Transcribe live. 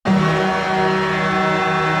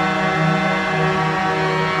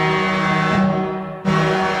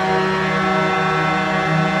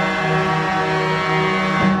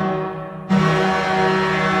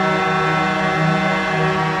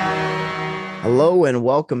Hello and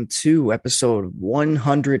welcome to episode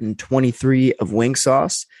 123 of Wing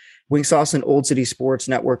Sauce. Wing Sauce and Old City Sports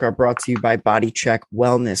Network are brought to you by Body Check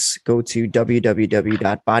Wellness. Go to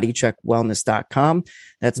www.bodycheckwellness.com.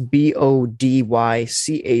 That's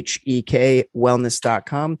BODYCHEK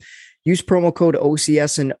wellness.com. Use promo code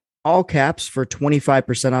OCS in all caps for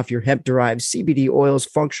 25% off your hemp-derived CBD oils,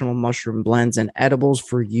 functional mushroom blends, and edibles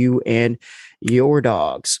for you and your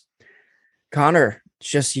dogs. Connor, it's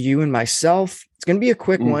just you and myself. It's going to be a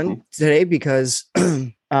quick one today because,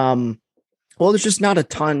 there's just not a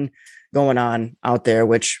ton going on out there,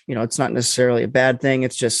 which, it's not necessarily a bad thing.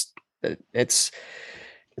 It's just, it's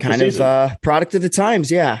kind of a product of the times.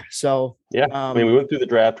 Yeah. So, we went through the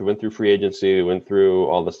draft, we went through free agency, we went through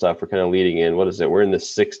all the stuff. We're kind of leading in. What is it? We're in the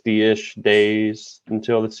 60-ish days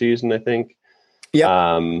until the season, I think.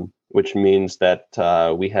 Yeah. Which means that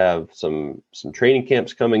we have some training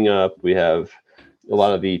camps coming up. We have a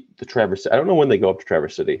lot of the Traverse. I don't know when they go up to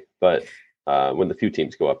Traverse City, but when the few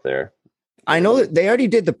teams go up there. I know that they already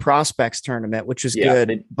did the prospects tournament, which is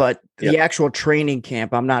good, but the actual training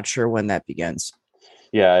camp, I'm not sure when that begins.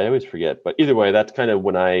 Yeah, I always forget. But either way, that's kind of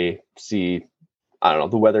when I see, I don't know,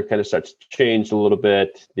 the weather kind of starts to change a little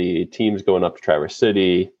bit. The teams going up to Traverse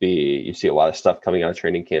City, you see a lot of stuff coming out of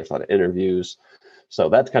training camps, a lot of interviews. So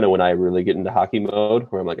that's kind of when I really get into hockey mode,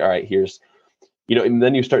 where I'm like, all right, here's, and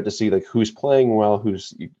then you start to see like who's playing well,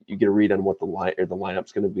 you get a read on what the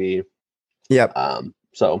lineup's going to be. Yep.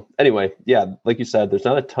 So anyway, like you said, there's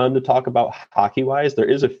not a ton to talk about hockey wise. There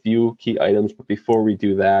is a few key items, but before we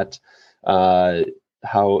do that, how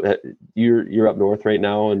you're up north right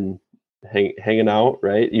now and hanging out,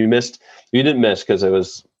 right? You didn't miss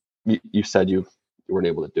because you said you weren't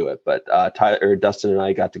able to do it, but Dustin and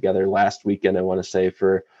I got together last weekend, I want to say,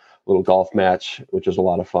 for a little golf match, which was a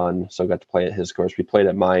lot of fun. So I got to play at his course. We played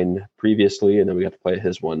at mine previously, and then we got to play at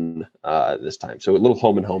his one this time. So a little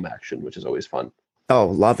home and home action, which is always fun. Oh,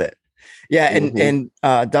 love it. Yeah. And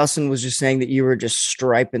Dustin was just saying that you were just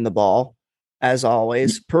striping the ball as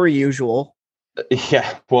always, per usual.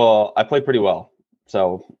 Yeah. Well, I played pretty well.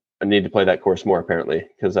 So I need to play that course more apparently,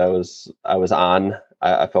 because I was on,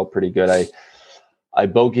 I felt pretty good. I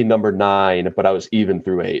bogeyed number 9, but I was even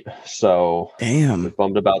through 8. So damn, I was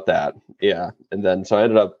bummed about that. Yeah. And then, so I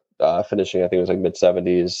ended up finishing, I think it was like mid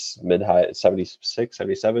 70s, mid high 76,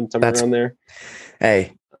 77, somewhere around there.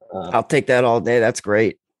 Hey, I'll take that all day. That's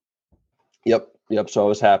great. Yep. So I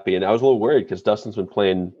was happy, and I was a little worried because Dustin's been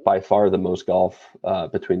playing by far the most golf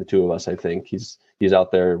between the two of us. I think he's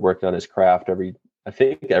out there working on his craft every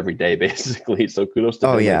day, basically. So kudos to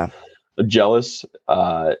him. Oh yeah. Jealous,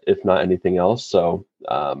 if not anything else. So,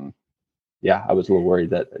 I was a little worried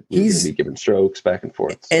that he's going to be giving strokes back and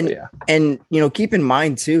forth. So, and keep in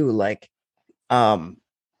mind too, like,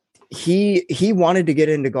 he wanted to get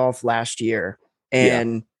into golf last year,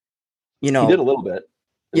 and he did a little bit.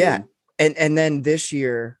 And then this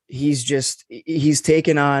year he's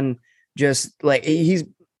taken on just like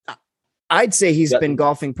I'd say he's been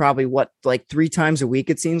golfing probably like 3 times a week.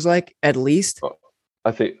 It seems like at least.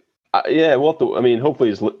 I think, hopefully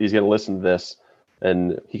he's going to listen to this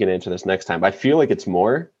and he can answer this next time. I feel like it's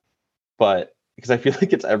more, but because I feel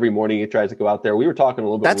like it's every morning he tries to go out there. We were talking a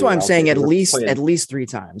little bit. That's why I'm saying at least 3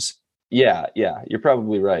 times. Yeah. You're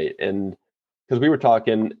probably right. And because we were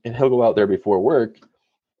talking, and he'll go out there before work,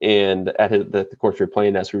 and at the course we were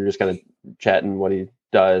playing at, so we were just kind of chatting what he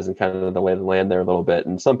does and kind of the lay of the land there a little bit.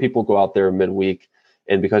 And some people go out there midweek,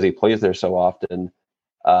 and because he plays there so often,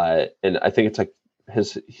 and I think it's like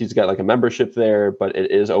he's got like a membership there, but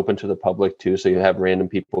it is open to the public too. So you have random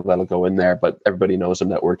people that'll go in there, but everybody knows him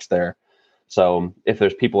that works there. So if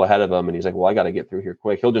there's people ahead of him and he's like, well, I got to get through here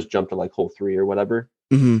quick, he'll just jump to like hole 3 or whatever.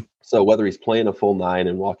 Mm-hmm. So whether he's playing a full 9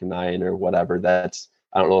 and walking 9 or whatever, I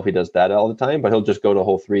don't know if he does that all the time, but he'll just go to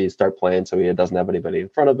hole 3 and start playing. So he doesn't have anybody in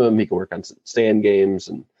front of him. He can work on stand games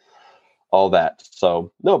and all that.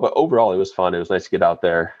 So no, but overall it was fun. It was nice to get out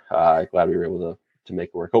there. Glad we were able to make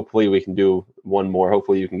it work. Hopefully we can do one more.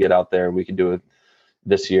 Hopefully you can get out there and we can do it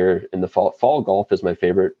this year in the fall. Fall golf is my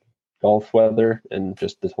favorite golf weather, and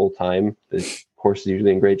just this whole time the course is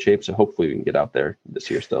usually in great shape. So hopefully we can get out there this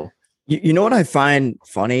year still. You know what I find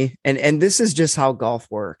funny, and this is just how golf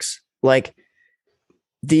works. Like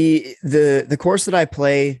the course that I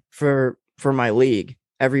play for my league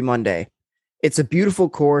every Monday, it's a beautiful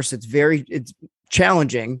course. It's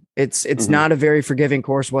challenging. It's not a very forgiving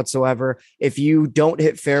course whatsoever. If you don't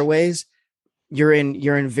hit fairways, you're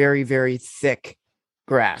in very, very thick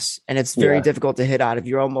grass, and it's very difficult to hit out of.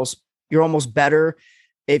 You're almost better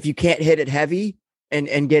if you can't hit it heavy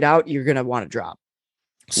and get out, you're going to want to drop.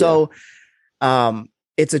 So,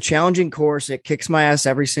 it's a challenging course. It kicks my ass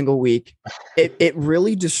every single week. It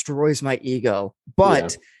really destroys my ego.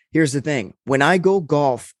 But here's the thing: when I go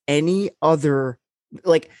golf, any other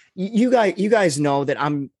like you guys know that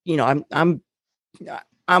I'm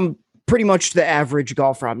pretty much the average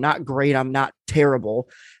golfer. I'm not great. I'm not terrible.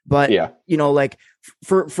 But like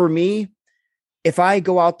for me, if I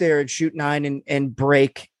go out there and shoot 9 and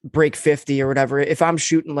break 50 or whatever, if I'm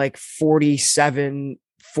shooting like 47,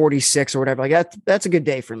 46 or whatever, like that's a good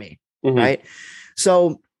day for me. Right.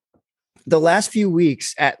 So the last few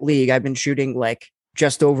weeks at league, I've been shooting like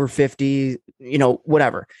just over 50,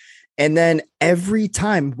 whatever. And then every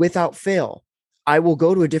time without fail, I will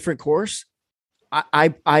go to a different course.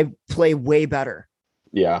 I play way better.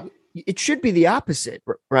 Yeah. It should be the opposite,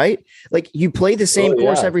 right? Like you play the same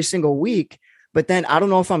course every single week, but then I don't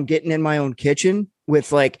know if I'm getting in my own kitchen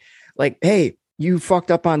with like, hey, you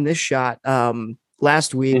fucked up on this shot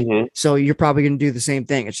last week. So you're probably going to do the same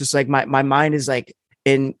thing. It's just like my mind is like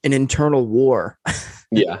in an internal war.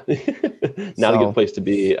 Not a good place to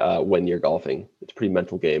be when you're golfing. It's a pretty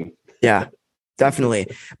mental game. Yeah, definitely.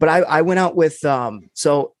 But I went out with,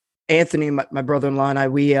 so Anthony, my brother-in-law, and I,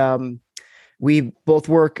 we both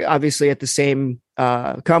work obviously at the same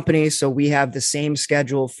company. So we have the same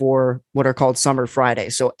schedule for what are called summer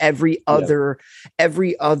Fridays. So every other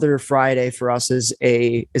Friday for us is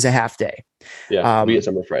a half day. Yeah. We get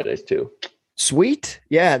summer Fridays too. Sweet.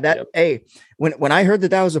 Yeah. Hey, when I heard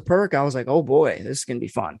that was a perk, I was like, oh boy, this is going to be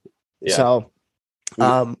fun. Yeah. So,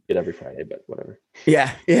 get every Friday, but whatever.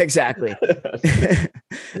 Yeah, exactly.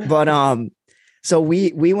 But, so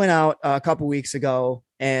we went out a couple weeks ago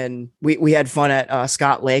and we had fun at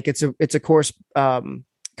Scott Lake. It's a course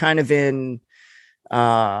kind of in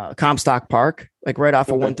Comstock Park, like right off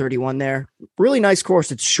of 131 there. Really nice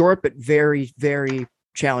course. It's short, but very, very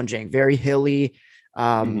challenging, very hilly.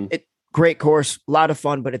 Great course, a lot of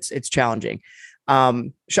fun, but it's challenging.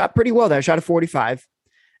 Shot pretty well there. I shot a 45.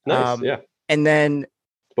 Nice. Yeah. And then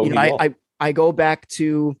I go back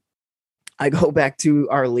to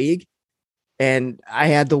our league. And I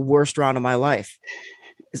had the worst round of my life,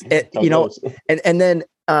 and then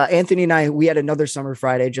Anthony and I, we had another summer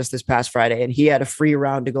Friday just this past Friday, and he had a free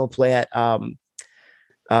round to go play at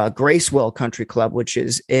Gracewell Country Club, which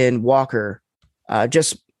is in Walker,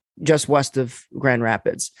 just west of Grand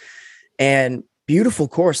Rapids, and beautiful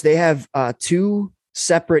course. They have 2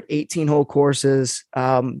 separate 18-hole courses.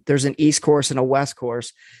 There's an East course and a West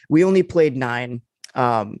course. We only played 9,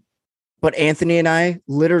 but Anthony and I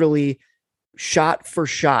literally, shot for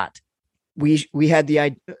shot, we had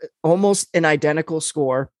the almost an identical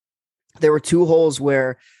score. There were 2 holes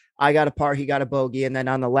where I got a par, he got a bogey, and then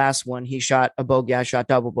on the last one he shot a bogey, I shot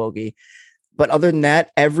double bogey. But other than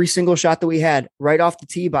that, every single shot that we had right off the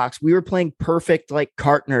tee box, we were playing perfect like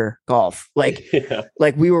Kartner golf. Like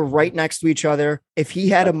like we were right next to each other. If he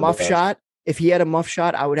had a muff shot,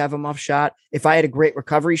 I would have a muff shot. If I had a great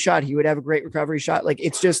recovery shot, he would have a great recovery shot. Like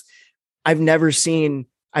it's just, I've never seen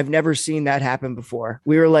that happen before.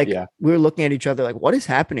 We were like, we were looking at each other like, what is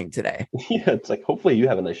happening today? Yeah. It's like, hopefully you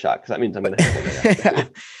have a nice shot, because that means I'm going to have one.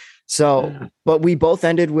 So, but we both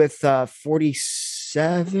ended with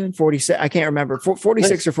 47, 46. I can't remember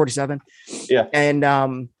 46 or 47. Yeah.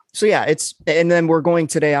 And, so yeah, and then we're going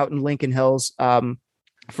today out in Lincoln Hills,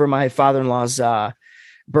 for my father-in-law's,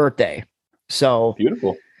 birthday. So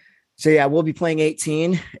beautiful. So yeah, we'll be playing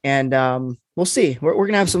 18 and, we'll see. We're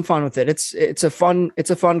going to have some fun with it. It's a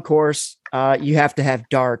fun course. You have to have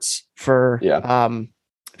darts for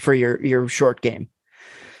your short game.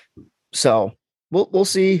 So we'll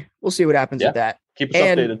see what happens with that. Keep us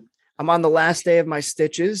updated. I'm on the last day of my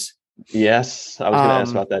stitches. Yes. I was going to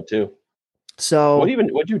ask about that too. So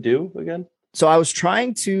what'd you do again? So I was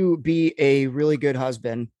trying to be a really good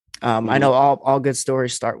husband. I know all good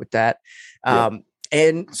stories start with that.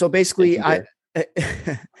 And so basically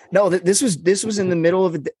no, this was in the middle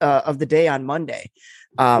of the day on Monday.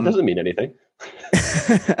 It doesn't mean anything.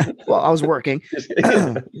 Well, I was working.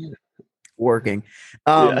 So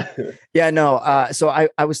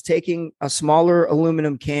I was taking a smaller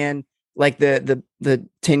aluminum can, like the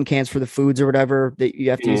tin cans for the foods or whatever that you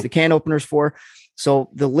have to use the can openers for. So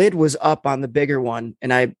the lid was up on the bigger one,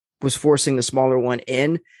 and I was forcing the smaller one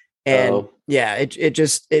in, and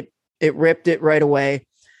it ripped it right away.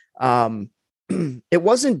 It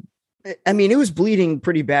wasn't, I mean, it was bleeding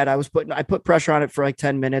pretty bad. I put pressure on it for like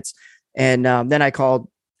 10 minutes. And, then I called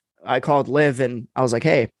Liv and I was like,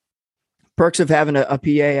 hey, perks of having a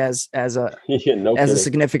PA as a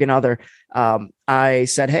significant other. I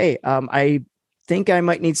said, hey, I think I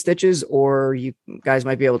might need stitches, or you guys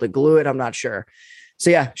might be able to glue it. I'm not sure. So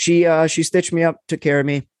yeah, she stitched me up, took care of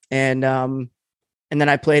me. And, and then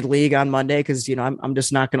I played League on Monday because I'm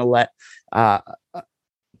just not going to let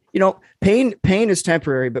pain is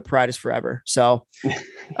temporary, but pride is forever. So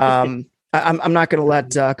I'm not going to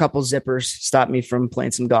let a couple zippers stop me from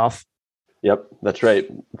playing some golf. Yep, that's right.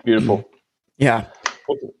 Beautiful. Yeah.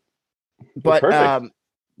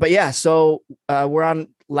 But yeah, so we're on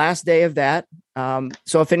last day of that.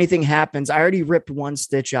 So if anything happens, I already ripped one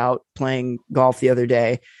stitch out playing golf the other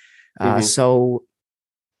day. So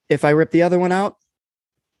if I rip the other one out,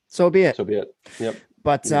 so be it. Yep.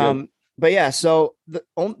 But yeah, so the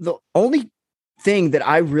only thing that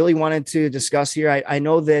I really wanted to discuss here, I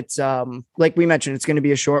know that like we mentioned, it's going to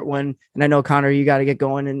be a short one, and I know Connor, you got to get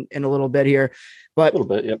going in a little bit here, but a little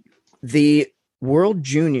bit, yep. The World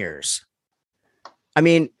Juniors, I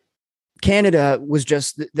mean, Canada was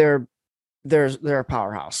just they're a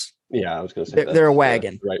powerhouse. Yeah, I was going to say they're a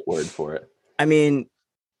wagon. The right word for it. I mean,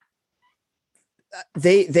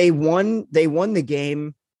 they won the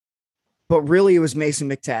game, but really it was Mason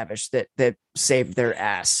McTavish that saved their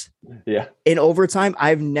ass. Yeah. In overtime,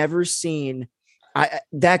 I've never seen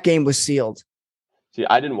that game was sealed. See,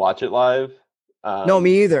 I didn't watch it live. No,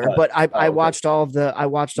 me either. But I watched all of the. I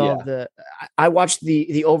watched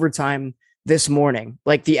the overtime this morning,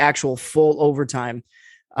 like the actual full overtime.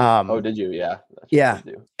 Did you? Yeah. Yeah.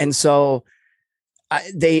 And so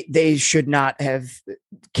they should not have.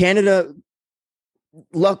 Canada.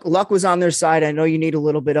 Luck was on their side. I know you need a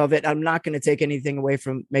little bit of it. I'm not going to take anything away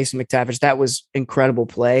from Mason McTavish. That was incredible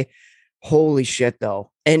play. Holy shit, though.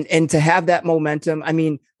 And to have that momentum, I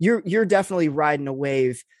mean, you're definitely riding a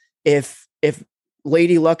wave if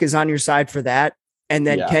Lady Luck is on your side for that. And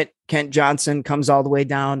then Kent Johnson comes all the way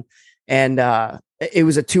down. And it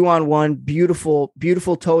was a 2-on-1, beautiful,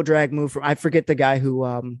 beautiful toe drag move from, I forget the guy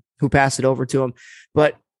who passed it over to him,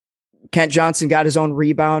 but Kent Johnson got his own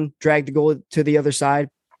rebound, dragged the goal to the other side.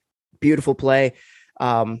 Beautiful play.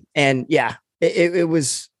 And yeah, it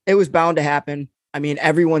was bound to happen. I mean,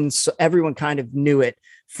 everyone kind of knew it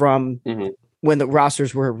from when the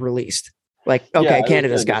rosters were released. Like, okay,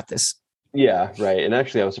 Canada's got this. Yeah, right. And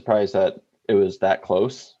actually, I was surprised that it was that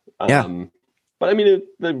close. But I mean,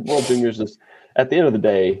 the World Juniors is, at the end of the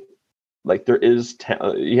day, like there is,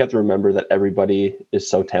 you have to remember that everybody is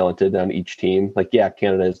so talented on each team. Like, yeah,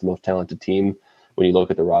 Canada is the most talented team when you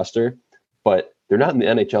look at the roster, but they're not in the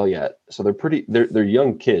NHL yet. So they're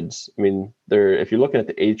young kids. I mean, if you're looking at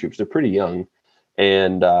the age groups, they're pretty young.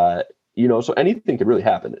 And, so anything could really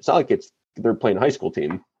happen. It's not like they're playing a high school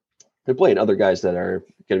team. They're playing other guys that are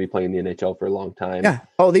going to be playing the NHL for a long time. Yeah.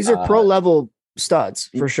 Oh, these are pro level studs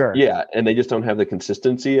for sure. Yeah. And they just don't have the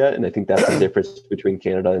consistency yet. And I think that's the difference between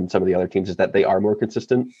Canada and some of the other teams, is that they are more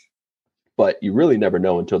consistent, but you really never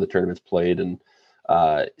know until the tournament's played. And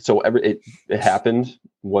so it happened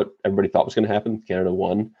what everybody thought was going to happen. Canada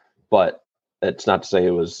won, but it's not to say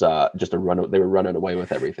it was just a run. They were running away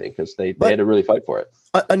with everything because they had to really fight for it.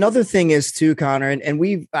 Another thing is too, Connor,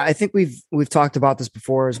 and I think we've talked about this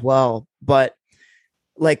before as well, but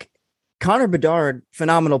like Connor Bedard,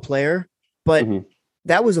 phenomenal player, but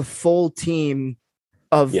that was a full team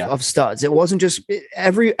of studs. It wasn't just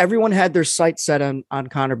everyone had their sights set on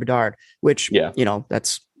Connor Bedard, which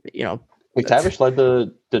that's McTavish led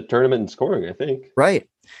the tournament in scoring, I think. Right.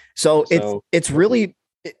 So it's really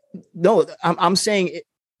no. I'm saying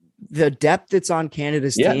the depth that's on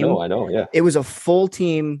Canada's team. Yeah, no, I know. Yeah, it was a full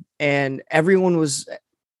team, and everyone was,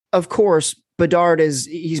 of course, Bedard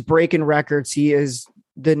he's breaking records. He is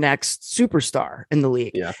the next superstar in the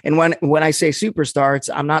league. Yeah. And when I say superstar,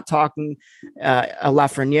 I'm not talking a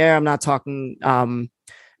Lafreniere. I'm not talking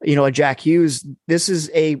a Jack Hughes. This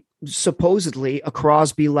is supposedly a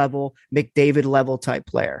Crosby level, McDavid level type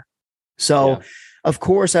player. So of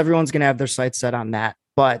course everyone's going to have their sights set on that.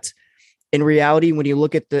 But in reality, when you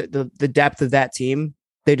look at the depth of that team,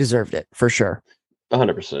 they deserved it for sure.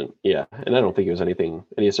 100%. Yeah. And I don't think it was anything.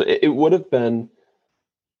 It would have been,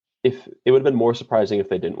 more surprising if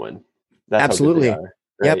they didn't win. That's absolutely. How good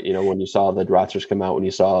they are, right? Yep. When you saw the rosters come out, when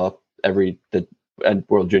you saw the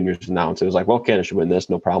World Juniors announced, it was like, well, Canada should win this,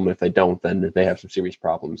 no problem. If they don't, then they have some serious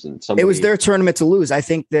problems. And it was their tournament to lose. I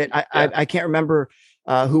think that I can't remember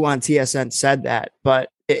who on TSN said that,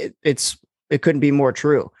 but it couldn't be more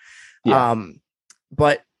true. Yeah.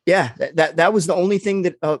 But yeah, that was the only thing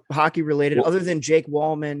that hockey related, other than Jake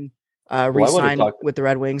Wallman re-signed with the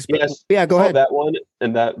Red Wings. But, yeah, go ahead. That one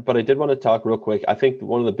but I did want to talk real quick. I think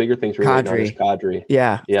one of the bigger things right now is Kadri.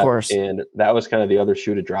 Yeah, of course. And that was kind of the other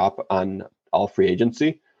shoe to drop on all free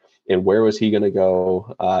agency. And where was he going to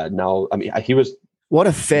go now? I mean, he was what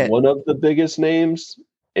a fit, one of the biggest names.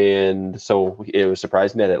 And so it was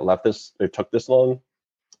surprising that it took this long,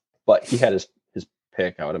 but he had his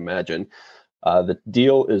pick, I would imagine. The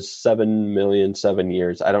deal is 7 million, 7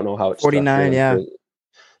 years. I don't know how it's 49. Yeah.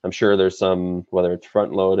 I'm sure there's some, whether it's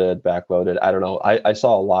front loaded, back loaded. I don't know. I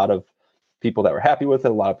saw a lot of people that were happy with it.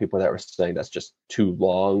 A lot of people that were saying that's just too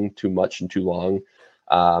long, too much, and too long.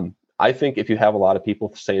 I think if you have a lot of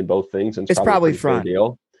people saying both things, and it's probably a fair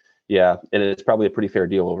deal. Yeah, and it's probably a pretty fair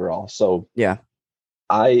deal overall. So yeah,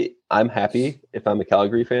 I'm happy if I'm a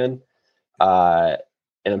Calgary fan, and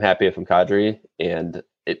I'm happy if I'm Kadri. And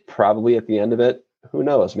it probably at the end of it, who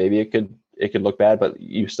knows? Maybe it could look bad. But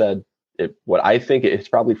you said it. What I think it's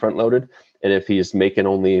probably front loaded, and if he's making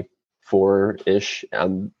only 4-ish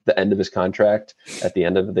on the end of his contract at the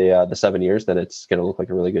end of the 7 years, then it's going to look like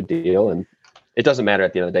a really good deal. And it doesn't matter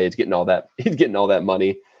at the end of the day. He's getting all that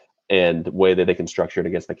money, and the way that they can structure it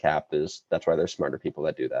against the cap that's why there's smarter people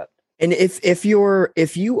that do that. And if you're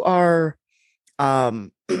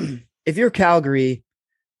Calgary,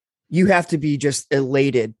 you have to be just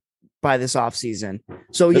elated by this offseason.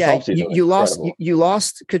 So you lost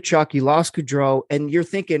Tkachuk, you lost Gaudreau, and you're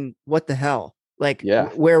thinking, what the hell? Like,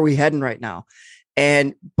 where are we heading right now?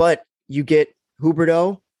 But you get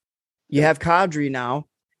Huberdeau, you have Kadri now,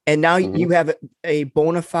 and now you have a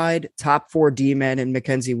bona fide top 4 D-man in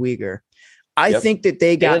Mackenzie Weegar. I think that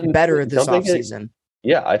they got better this offseason.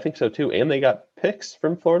 Yeah, I think so too. And they got picks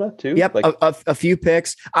from Florida too. Yep, a few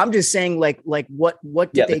picks. I'm just saying, like what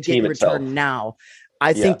did they get in return now?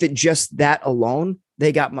 I think that just that alone,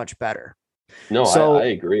 they got much better. No, so, I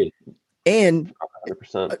agree. And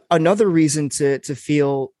 100%. Another reason to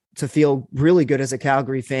feel really good as a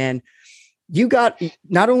Calgary fan, you got,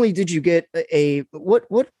 not only did you get what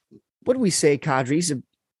do we say, Kadri's a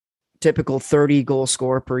typical 30 goal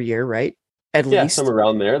scorer per year, right? At least somewhere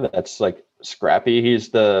around there. That's like scrappy. He's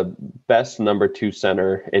the best number 2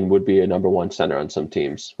 center and would be a number 1 center on some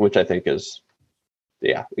teams, which I think is,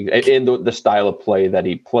 and the style of play that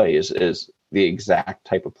he plays is the exact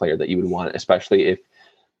type of player that you would want, especially if,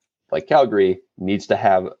 like, Calgary needs to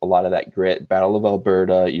have a lot of that grit. Battle of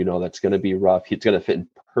Alberta, that's going to be rough. He's going to fit in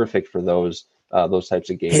perfect for those types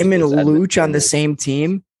of games. Him and Luch on the same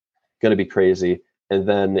team, going to be crazy. And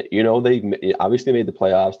then they obviously made the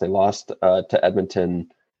playoffs. They lost to Edmonton.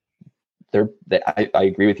 I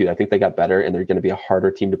agree with you. I think they got better, and they're going to be a harder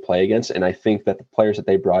team to play against. And I think that the players that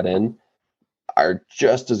they brought in are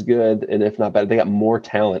just as good, and if not better. They got more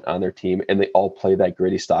talent on their team, and they all play that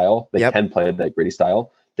gritty style. They can play that gritty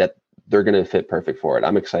style. That they're going to fit perfect for it.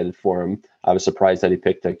 I'm excited for him. I was surprised that he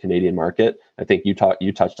picked the Canadian market. I think you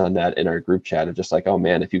touched on that in our group chat of just like, oh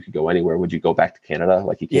man, if you could go anywhere, would you go back to Canada?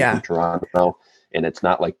 Like, he came from Toronto, and it's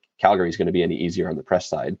not like Calgary is going to be any easier on the press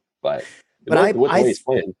side. But he's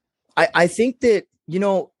playing. I think that,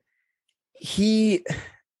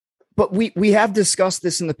 but we have discussed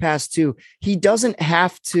this in the past too. He doesn't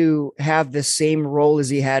have to have the same role as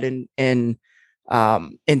he had in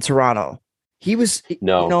Toronto. He was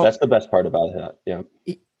that's the best part about that. Yeah.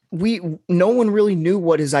 No one really knew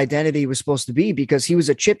what his identity was supposed to be, because he was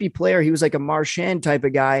a chippy player. He was like a Marchand type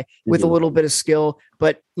of guy with a little bit of skill.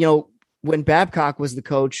 But, when Babcock was the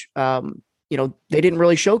coach, they didn't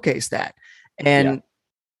really showcase that. And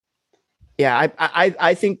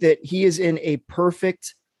I think that he is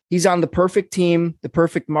he's on the perfect team, the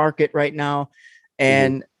perfect market right now.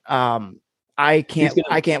 And I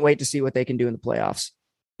can't wait to see what they can do in the playoffs.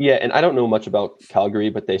 Yeah, and I don't know much about Calgary,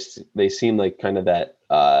 but they seem like kind of that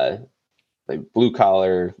like blue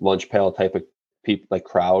collar lunch pail type of people, like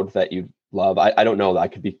crowd that you love. I don't know. I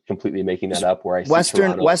could be completely making that up. Where I see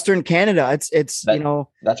Western Canada, it's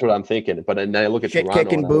that's what I'm thinking. But then I look at Toronto,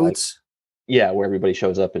 kicking boots. Where everybody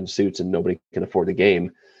shows up in suits and nobody can afford a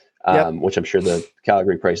game, which I'm sure the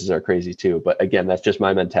Calgary prices are crazy too. But again, that's just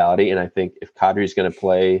my mentality. And I think if Kadri's going to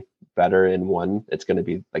play better in one, it's going to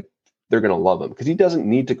be like, they're going to love him, because he doesn't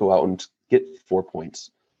need to go out and get 4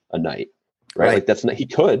 points a night, right? Like, that's not, he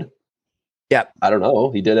could. Yeah. I don't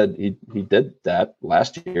know. He did that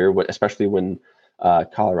last year, especially when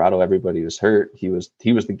Colorado, everybody was hurt. He was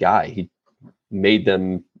the guy. He made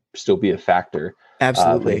them still be a factor.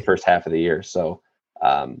 Absolutely. In the first half of the year. So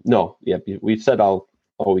we've said all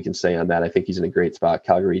we can say on that. I think he's in a great spot.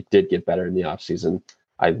 Calgary did get better in the offseason.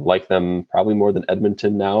 I like them probably more than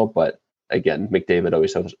Edmonton now, but again, McDavid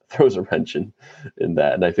always throws a wrench in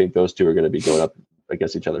that. And I think those two are going to be going up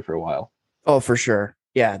against each other for a while. Oh, for sure.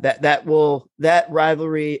 Yeah. That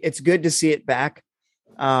rivalry, it's good to see it back.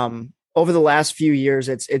 Over the last few years,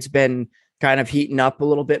 it's been kind of heating up a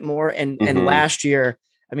little bit more. And last year,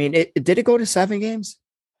 I mean, did it go to 7 games?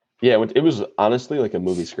 Yeah. It was honestly like a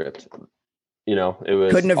movie script. It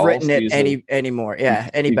was, couldn't have written it any more. Yeah.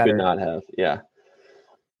 Any better. Could not have. Yeah.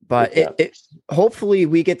 But hopefully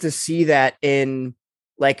we get to see that in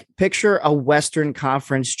like picture a Western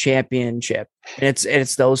Conference championship, and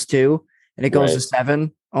it's those two, and it goes to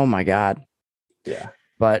 7. Oh my God. Yeah.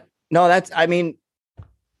 But no,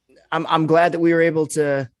 I'm glad that we were able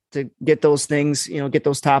to get those things, get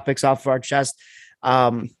those topics off of our chest.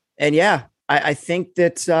 And yeah, I think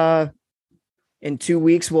that in 2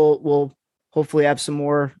 weeks we'll hopefully have some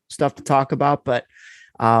more stuff to talk about. But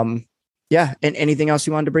yeah, and anything else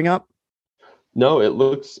you wanted to bring up? No,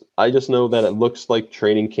 I just know that it looks like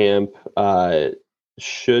training camp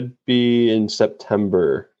should be in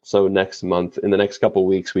September. So next month, in the next couple of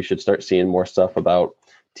weeks, we should start seeing more stuff about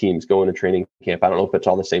teams going to training camp. I don't know if it's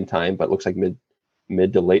all the same time, but it looks like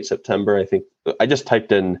mid to late September. I think I just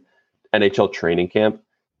typed in NHL training camp,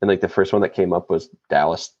 and like the first one that came up was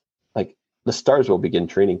Dallas. Like the Stars will begin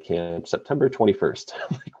training camp September 21st.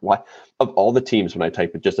 Like, why? Of all the teams, when I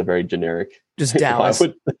type it, just a very generic. Just Dallas.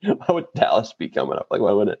 Why would Dallas be coming up? Like,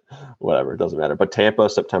 why wouldn't it? Whatever, it doesn't matter. But Tampa,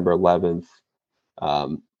 September 11th.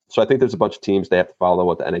 So I think there's a bunch of teams they have to follow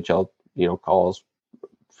what the NHL calls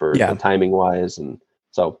for the timing wise, and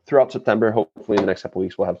so throughout September, hopefully in the next couple of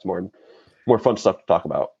weeks, we'll have some more fun stuff to talk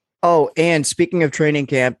about. Oh, and speaking of training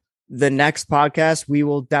camp, the next podcast we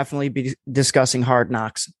will definitely be discussing Hard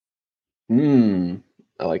Knocks. I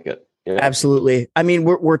like it. Yeah. Absolutely. I mean,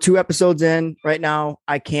 we're 2 episodes in right now.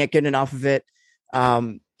 I can't get enough of it.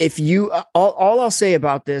 If you all I'll say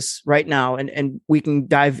about this right now, and we can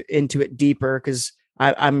dive into it deeper because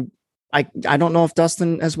I don't know if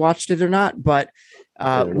Dustin has watched it or not, but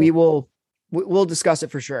we'll discuss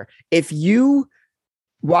it for sure. If you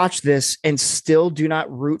watch this and still do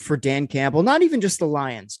not root for Dan Campbell, not even just the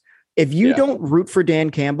Lions, if you don't root for Dan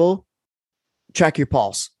Campbell, check your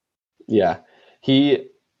pulse. Yeah.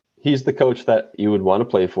 He's the coach that you would want to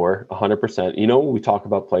play for 100%. We talk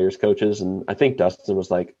about players coaches, and I think Dustin was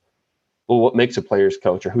like, well, what makes a players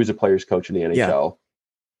coach, or who's a players coach in the NHL? Yeah.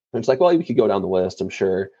 And it's like, well, we could go down the list, I'm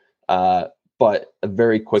sure. But a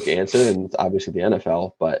very quick answer, and it's obviously the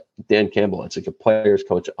NFL, but Dan Campbell, it's like a player's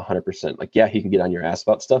coach 100%. Like, yeah, he can get on your ass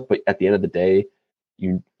about stuff, but at the end of the day,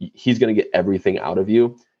 he's going to get everything out of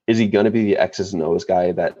you. Is he going to be the X's and O's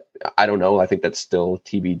guy? That I don't know. I think that's still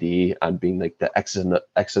TBD on being like the X's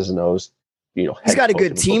and O's. He's got a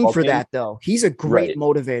good team for that, though. He's a great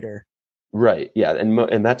motivator. Right. Yeah.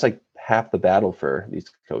 And that's like half the battle for these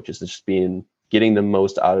coaches, is just getting the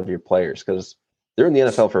most out of your players, because they're in the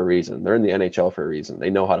NFL for a reason. They're in the NHL for a reason. They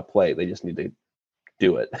know how to play. They just need to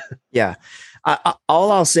do it. Yeah.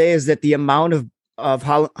 All I'll say is that the amount of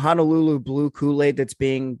Honolulu Blue Kool-Aid that's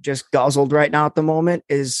being just guzzled right now at the moment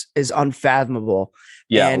is unfathomable.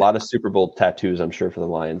 Yeah, and a lot of Super Bowl tattoos, I'm sure, for the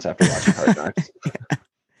Lions after watching Hard Knocks.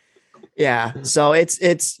 Yeah. So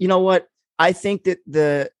it's you know what? I think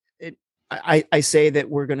that I say that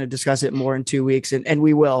we're going to discuss it more in 2 weeks, and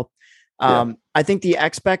we will. I think the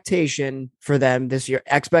expectation for them this year,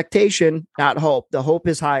 not hope. The hope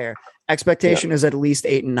is higher. Expectation is at least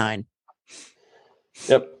 8 and 9.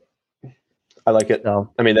 Yep. I like it.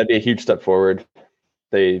 So, I mean, that'd be a huge step forward.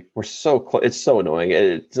 They were so close. It's so annoying.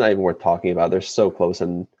 It's not even worth talking about. They're so close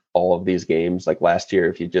in all of these games. Like last year,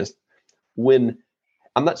 if you just win,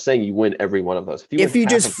 I'm not saying you win every one of those. If you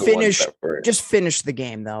just finish the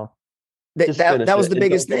game, though. That was the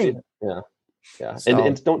biggest thing. Yeah. Yeah. So,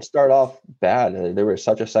 and don't start off bad. They were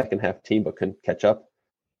such a second half team, but couldn't catch up.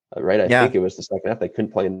 Right. I think it was the second half. They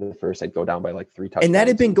couldn't play in the first. They'd go down by like 3 touchdowns. And that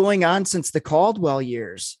had been going on since the Caldwell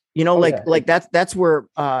years, that's where,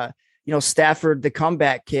 Stafford, the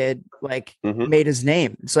comeback kid, made his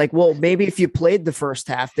name. It's like, well, maybe if you played the first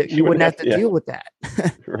half that you wouldn't have to deal with that.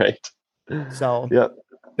 Right. So,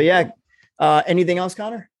 but yeah. Anything else,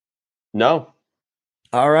 Connor? No.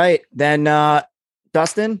 All right. Then,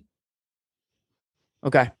 Dustin.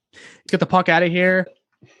 Okay. Let's get the puck out of here.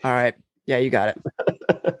 All right. Yeah, you got it.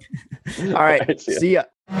 All right. See ya.